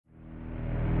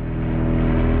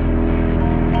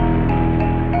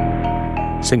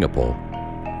Singapore,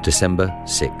 December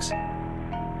 6.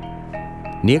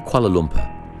 Near Kuala Lumpur,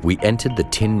 we entered the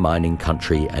tin mining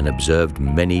country and observed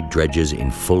many dredgers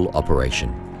in full operation.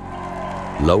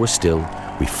 Lower still,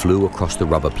 we flew across the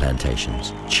rubber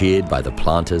plantations, cheered by the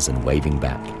planters and waving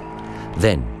back.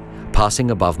 Then,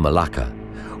 passing above Malacca,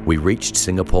 we reached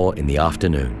Singapore in the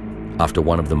afternoon, after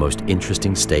one of the most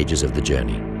interesting stages of the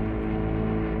journey.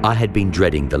 I had been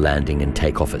dreading the landing and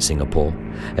takeoff at Singapore,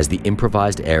 as the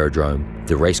improvised aerodrome,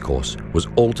 the racecourse, was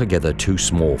altogether too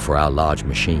small for our large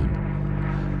machine.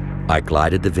 I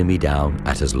glided the Vimy down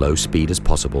at as low speed as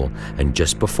possible, and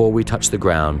just before we touched the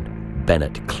ground,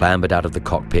 Bennett clambered out of the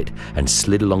cockpit and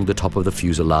slid along the top of the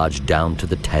fuselage down to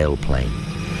the tail plane.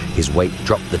 His weight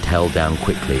dropped the tail down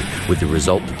quickly, with the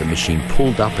result that the machine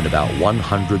pulled up in about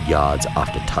 100 yards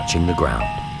after touching the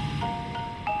ground.